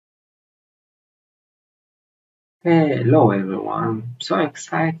Hello everyone, so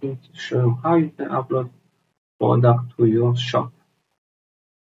exciting to show you how you can upload product to your shop.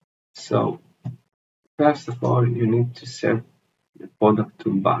 So first of all you need to set the product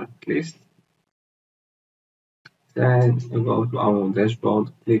to bulk list. Then you go to our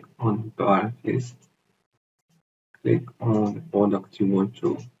dashboard, click on bulk list, click on the product you want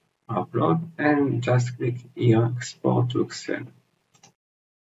to upload and just click here export to Excel.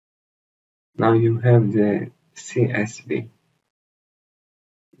 Now you have the CSV.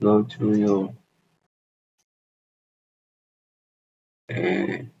 Go to your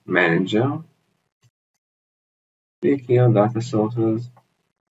manager, click here data sources,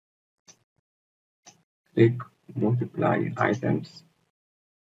 click multiply items,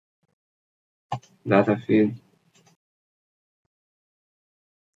 data feed,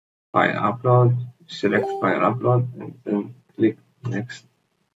 file upload, select file upload, and then click next.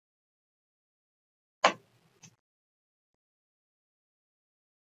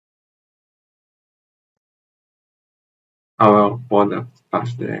 Our product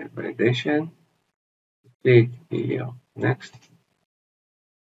passed the validation. Click here next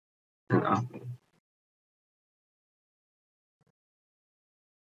and upload.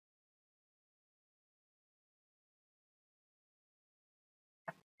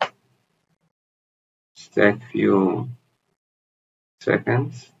 Take few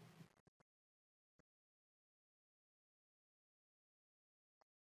seconds.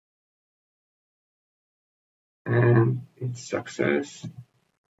 And it's success.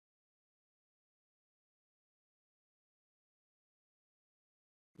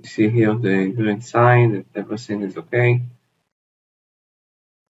 You see here the green sign that everything is okay.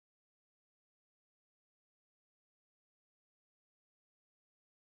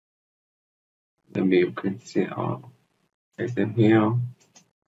 Maybe you can see our item here.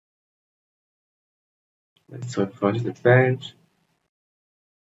 Let's refresh the page.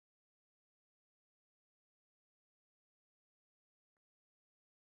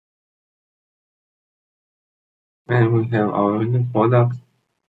 And we have our new product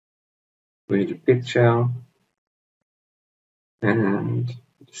with the picture and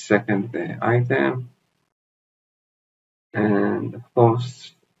the second item, and of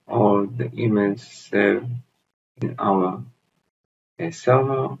course all the images saved in our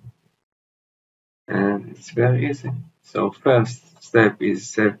server, and it's very easy. So first step is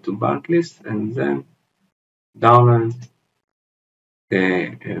save to bulk list and then download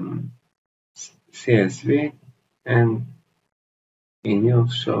the CSV, and in your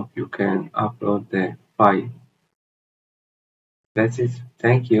shop you can upload the file. That's it.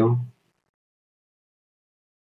 Thank you.